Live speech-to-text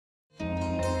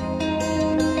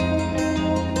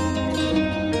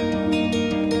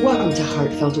Welcome to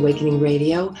Heartfelt Awakening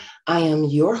Radio. I am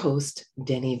your host,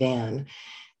 Denny Van.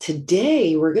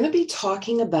 Today, we're going to be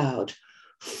talking about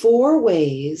 4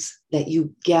 ways that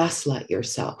you gaslight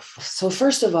yourself. So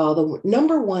first of all, the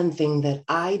number one thing that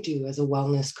I do as a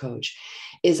wellness coach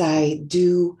is I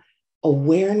do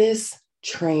awareness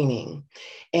training.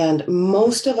 And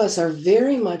most of us are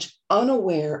very much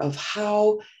unaware of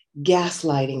how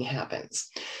gaslighting happens.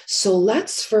 So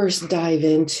let's first dive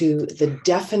into the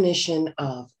definition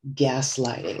of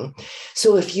gaslighting.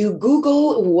 So if you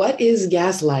Google what is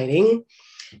gaslighting,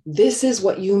 this is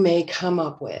what you may come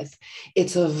up with.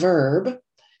 It's a verb,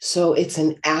 so it's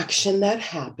an action that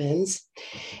happens,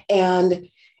 and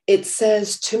it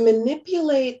says to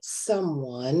manipulate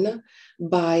someone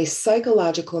by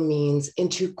psychological means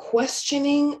into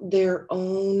questioning their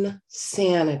own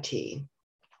sanity.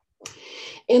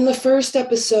 In the first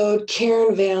episode,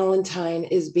 Karen Valentine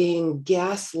is being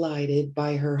gaslighted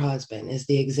by her husband, is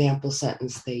the example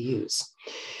sentence they use.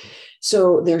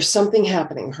 So there's something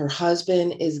happening. Her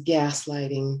husband is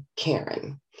gaslighting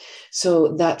Karen.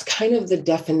 So that's kind of the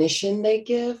definition they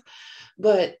give.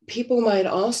 But people might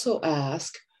also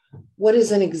ask, what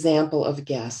is an example of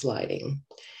gaslighting?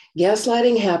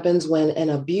 Gaslighting happens when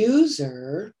an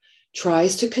abuser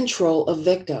tries to control a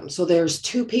victim. So there's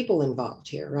 2 people involved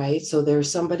here, right? So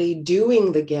there's somebody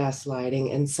doing the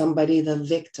gaslighting and somebody the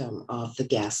victim of the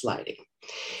gaslighting.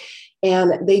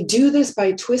 And they do this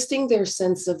by twisting their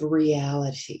sense of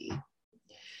reality.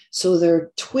 So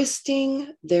they're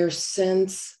twisting their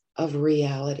sense of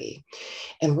reality.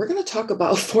 And we're going to talk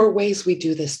about 4 ways we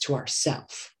do this to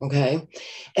ourselves, okay?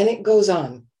 And it goes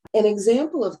on. An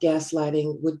example of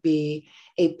gaslighting would be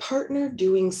a partner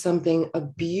doing something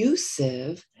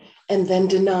abusive and then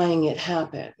denying it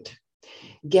happened.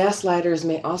 Gaslighters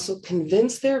may also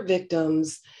convince their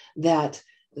victims that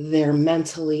they're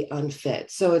mentally unfit.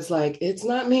 So it's like, it's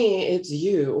not me, it's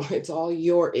you. It's all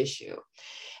your issue.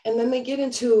 And then they get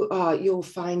into, you'll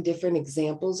find different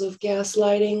examples of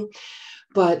gaslighting.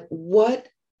 But what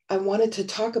I wanted to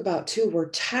talk about too were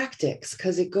tactics,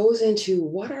 because it goes into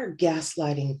what are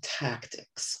gaslighting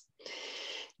tactics.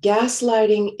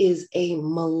 Gaslighting is a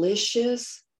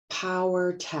malicious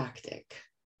power tactic,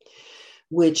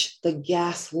 which the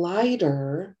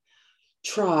gaslighter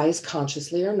tries,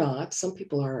 consciously or not. Some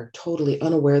people are totally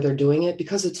unaware they're doing it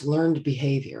because it's learned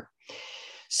behavior.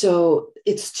 So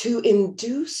it's to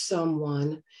induce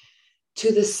someone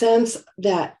to the sense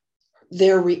that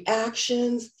their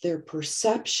reactions, their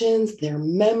perceptions, their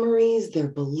memories, their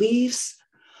beliefs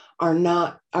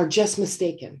are just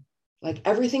mistaken. Like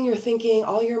everything you're thinking,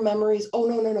 all your memories, oh,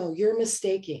 no, you're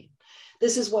mistaking.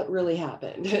 This is what really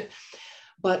happened,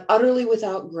 but utterly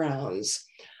without grounds.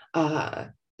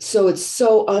 So it's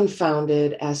so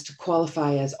unfounded as to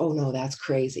qualify as, oh no, that's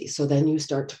crazy. So then you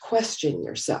start to question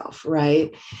yourself,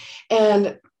 right?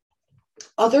 And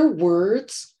other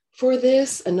words for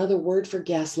this, another word for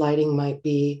gaslighting might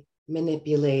be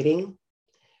manipulating,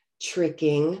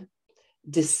 tricking,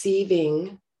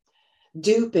 deceiving,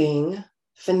 duping,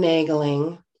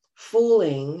 finagling,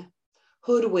 fooling,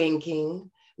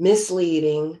 hoodwinking,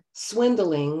 misleading,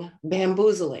 swindling,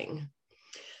 bamboozling.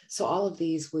 So all of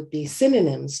these would be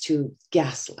synonyms to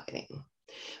gaslighting.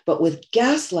 But with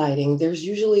gaslighting, there's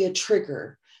usually a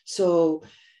trigger. So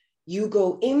you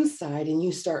go inside and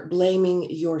you start blaming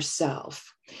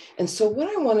yourself. And so what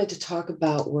I wanted to talk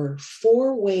about were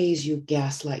 4 ways you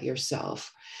gaslight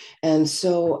yourself. And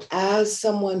so as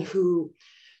someone who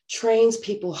trains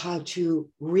people how to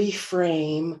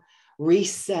reframe,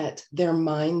 reset their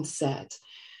mindset,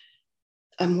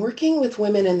 I'm working with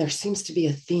women, and there seems to be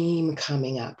a theme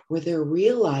coming up where they're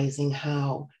realizing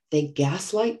how they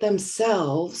gaslight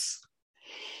themselves,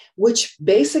 which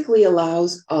basically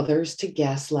allows others to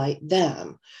gaslight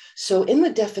them. So in the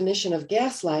definition of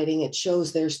gaslighting, it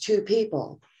shows there's 2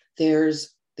 people.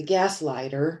 There's the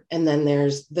gaslighter, and then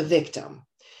there's the victim.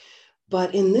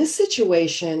 But in this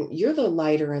situation, you're the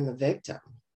lighter and the victim.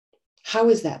 How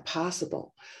is that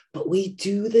possible? But we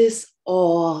do this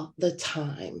all the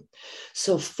time.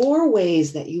 So 4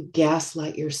 ways that you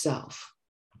gaslight yourself.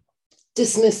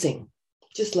 Dismissing,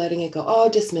 just letting it go. Oh,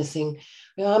 dismissing.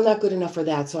 I'm not good enough for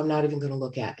that, so I'm not even going to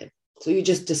look at it. So you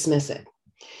just dismiss it.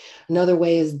 Another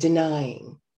way is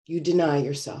denying. You deny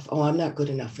yourself. Oh, I'm not good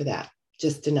enough for that.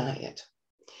 Just deny it.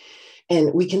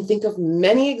 And we can think of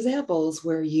many examples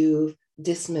where you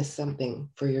dismiss something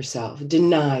for yourself,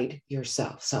 denied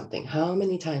yourself something. How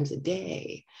many times a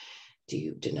day do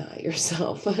you deny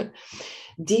yourself?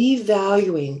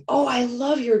 Devaluing. Oh, I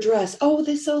love your dress. Oh,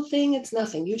 this whole thing, it's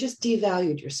nothing. You just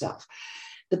devalued yourself.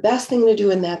 The best thing to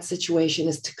do in that situation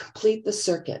is to complete the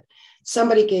circuit.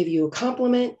 Somebody gave you a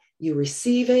compliment. You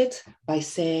receive it by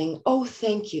saying, oh,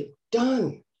 thank you,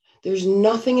 done. There's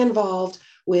nothing involved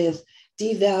with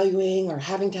devaluing or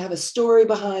having to have a story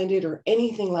behind it or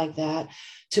anything like that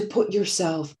to put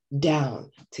yourself down,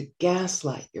 to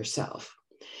gaslight yourself.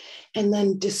 And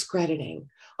then discrediting.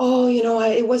 Oh,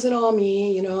 it wasn't all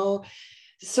me,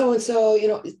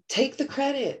 so-and-so, take the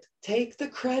credit. Take the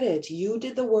credit. You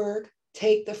did the work.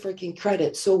 Take the freaking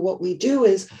credit. So what we do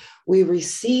is we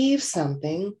receive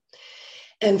something,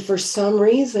 and for some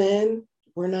reason,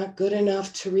 we're not good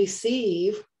enough to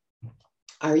receive.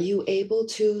 Are you able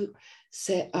to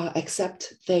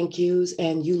accept thank yous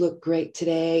and you look great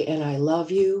today and I love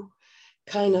you?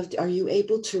 Kind of, are you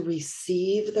able to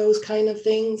receive those kind of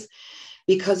things?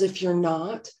 Because if you're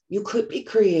not, you could be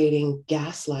creating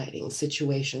gaslighting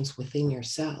situations within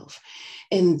yourself.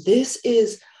 And this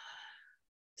is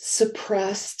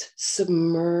suppressed,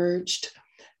 submerged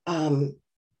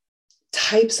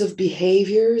types of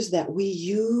behaviors that we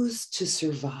use to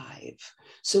survive.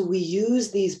 So we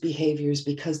use these behaviors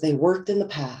because they worked in the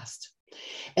past,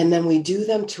 and then we do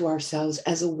them to ourselves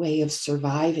as a way of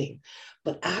surviving.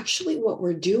 But actually what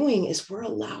we're doing is we're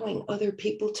allowing other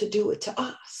people to do it to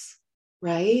us,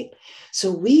 right?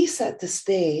 So we set the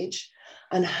stage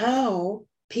on how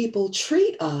people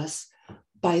treat us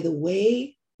by the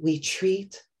way we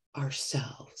treat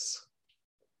ourselves.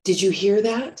 Did you hear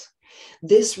that?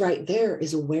 This right there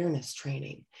is awareness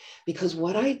training, because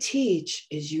what I teach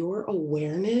is your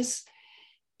awareness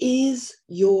is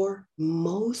your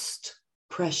most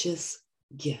precious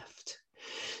gift.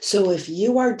 So if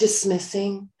you are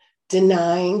dismissing,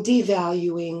 denying,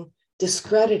 devaluing,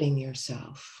 discrediting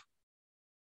yourself,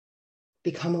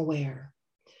 become aware.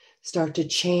 Start to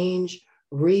change,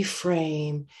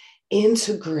 reframe,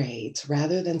 integrate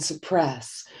rather than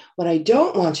suppress. What I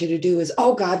don't want you to do is,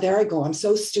 oh God, there I go. I'm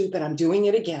so stupid. I'm doing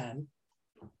it again.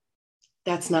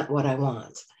 That's not what I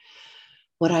want.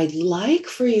 What I'd like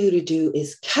for you to do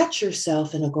is catch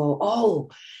yourself and go, oh,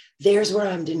 there's where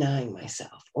I'm denying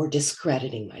myself or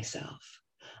discrediting myself.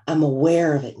 I'm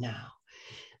aware of it now.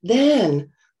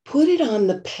 Then put it on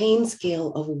the pain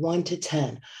scale of 1 to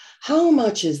 10. How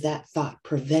much is that thought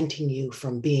preventing you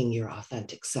from being your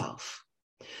authentic self?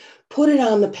 Put it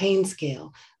on the pain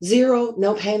scale. 0,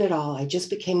 no pain at all. I just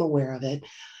became aware of it.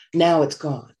 Now it's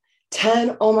gone.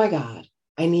 10, oh my God,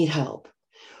 I need help.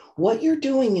 What you're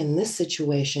doing in this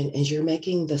situation is you're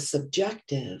making the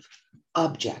subjective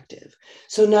objective.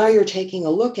 So now you're taking a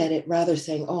look at it rather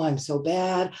saying, oh, I'm so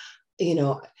bad,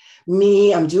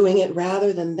 I'm doing it.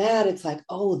 Rather than that, it's like,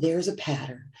 oh, there's a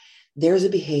pattern. There's a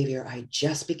behavior I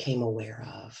just became aware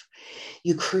of.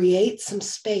 You create some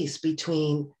space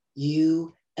between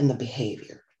you and the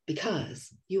behavior, because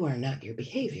you are not your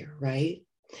behavior, right?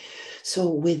 So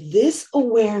with this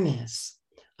awareness,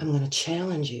 I'm going to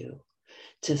challenge you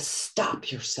to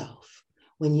stop yourself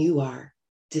when you are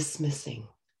dismissing,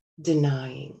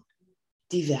 denying,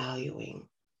 devaluing,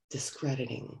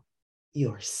 discrediting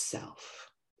yourself.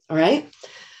 All right?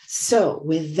 So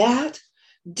with that,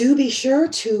 do be sure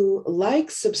to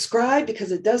like, subscribe,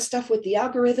 because it does stuff with the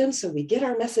algorithm so we get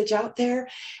our message out there.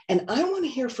 And I want to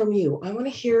hear from you. I want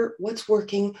to hear what's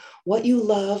working, what you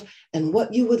love, and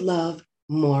what you would love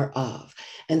more of.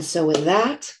 And so with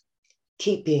that,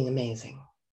 keep being amazing.